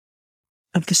songs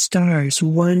of the stars,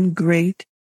 one great,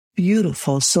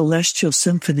 beautiful celestial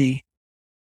symphony.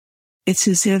 It's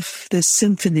as if the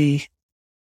symphony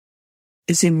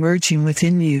is emerging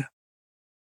within you.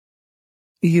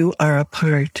 You are a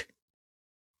part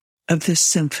of this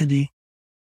symphony,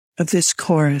 of this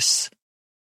chorus.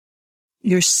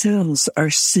 Your cells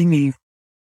are singing.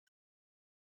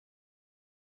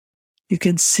 You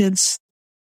can sense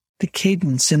the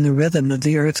cadence and the rhythm of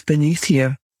the earth beneath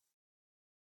you.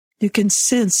 You can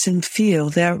sense and feel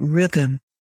that rhythm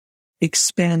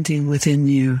expanding within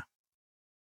you.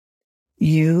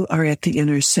 You are at the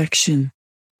intersection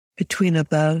between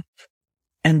above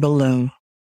and below,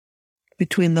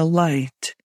 between the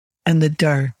light and the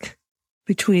dark,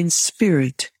 between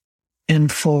spirit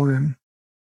and form.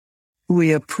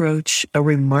 We approach a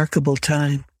remarkable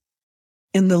time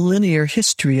in the linear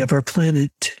history of our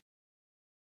planet.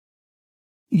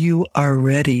 You are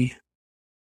ready.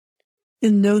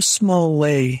 In no small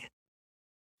way,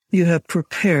 you have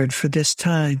prepared for this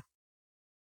time.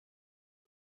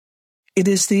 It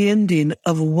is the ending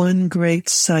of one great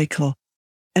cycle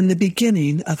and the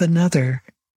beginning of another.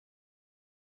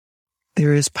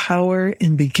 There is power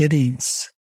in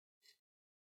beginnings.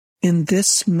 In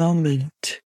this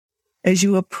moment, as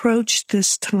you approach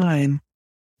this time,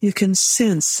 you can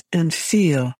sense and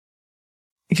feel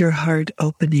your heart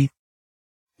opening,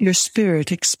 your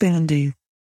spirit expanding,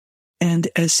 And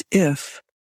as if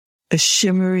a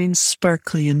shimmering,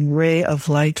 sparkling ray of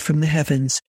light from the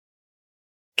heavens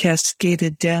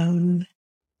cascaded down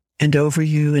and over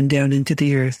you and down into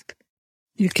the earth,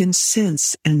 you can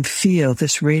sense and feel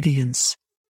this radiance,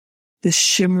 this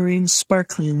shimmering,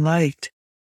 sparkling light,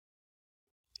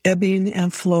 ebbing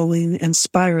and flowing and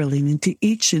spiraling into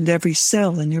each and every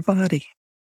cell in your body.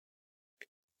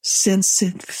 Sense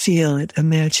it, feel it,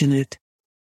 imagine it,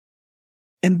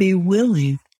 and be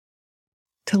willing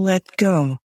to let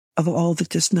go of all that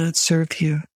does not serve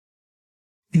you.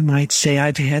 You might say,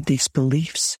 I've had these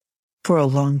beliefs for a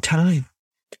long time.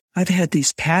 I've had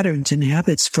these patterns and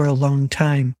habits for a long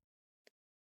time.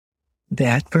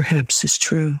 That perhaps is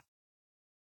true.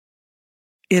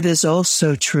 It is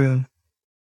also true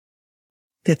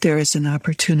that there is an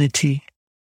opportunity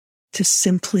to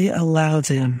simply allow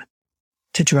them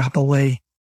to drop away.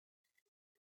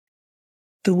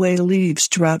 The way leaves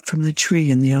drop from the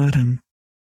tree in the autumn.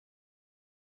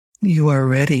 You are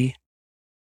ready.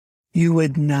 You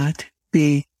would not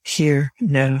be here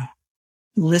now,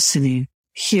 listening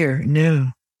here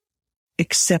now,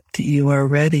 except that you are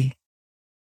ready.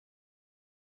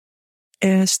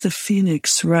 As the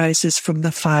phoenix rises from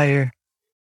the fire,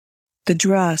 the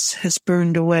dross has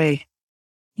burned away.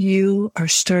 You are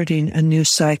starting a new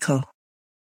cycle.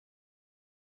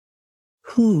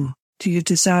 Who do you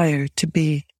desire to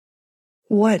be?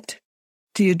 What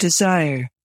do you desire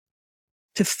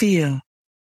to feel?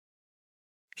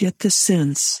 Get the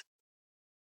sense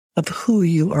of who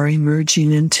you are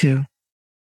emerging into.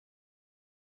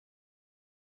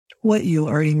 What you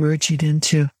are emerging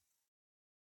into.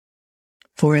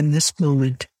 For in this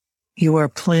moment, you are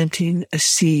planting a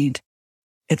seed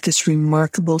at this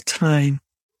remarkable time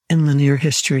in linear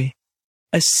history.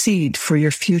 A seed for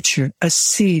your future, a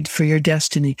seed for your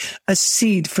destiny, a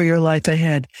seed for your life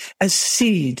ahead, a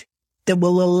seed that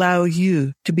will allow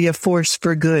you to be a force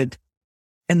for good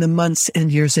in the months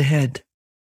and years ahead.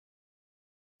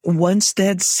 Once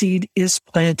that seed is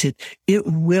planted, it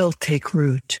will take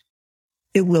root.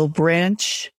 It will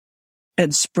branch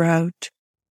and sprout,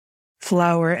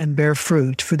 flower and bear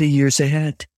fruit for the years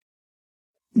ahead.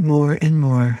 More and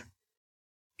more,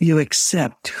 you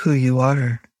accept who you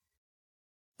are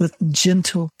with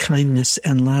gentle kindness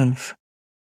and love.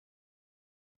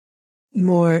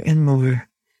 More and more,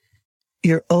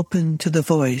 you're open to the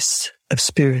voice of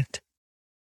Spirit.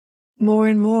 More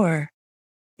and more,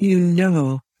 you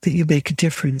know that you make a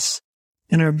difference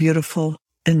in our beautiful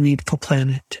and needful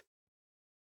planet.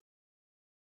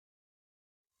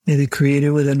 May the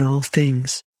Creator within all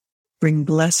things bring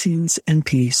blessings and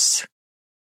peace.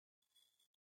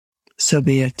 So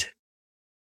be it,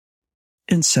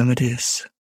 and so it is.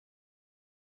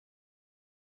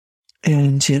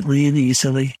 And gently and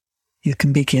easily, you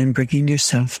can begin bringing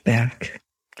yourself back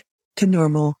to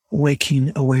normal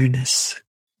waking awareness.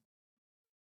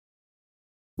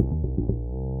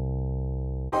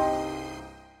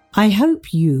 I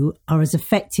hope you are as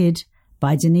affected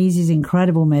by Denise's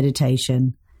incredible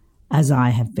meditation as I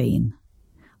have been.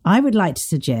 I would like to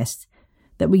suggest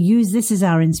that we use this as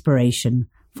our inspiration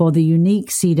for the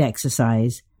unique seed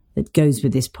exercise that goes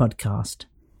with this podcast,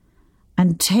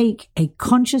 and take a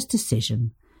conscious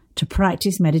decision to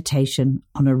practice meditation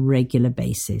on a regular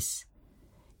basis.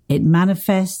 It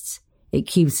manifests, it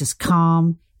keeps us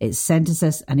calm, it centers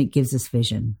us, and it gives us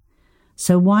vision.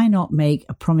 So why not make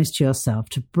a promise to yourself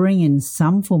to bring in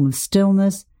some form of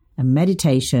stillness and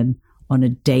meditation on a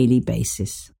daily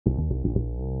basis?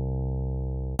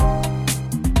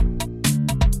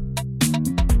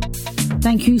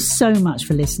 Thank you so much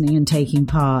for listening and taking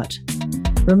part.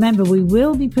 Remember, we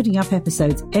will be putting up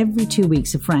episodes every 2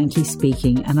 weeks of Frankly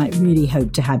Speaking, and I really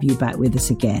hope to have you back with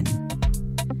us again.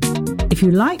 If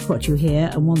you like what you hear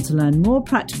and want to learn more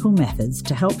practical methods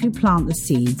to help you plant the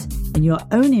seeds in your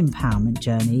own empowerment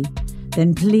journey,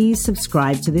 then please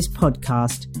subscribe to this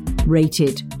podcast, rate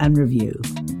it, and review.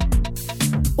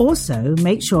 Also,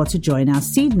 make sure to join our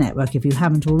Seed Network if you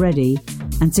haven't already,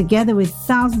 and together with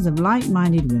thousands of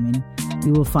like-minded women,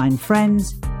 you will find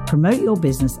friends, promote your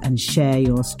business, and share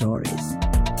your stories.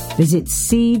 Visit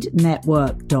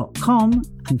seednetwork.com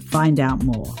and find out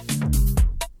more.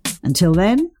 Until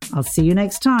then, I'll see you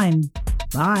next time.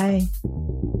 Bye.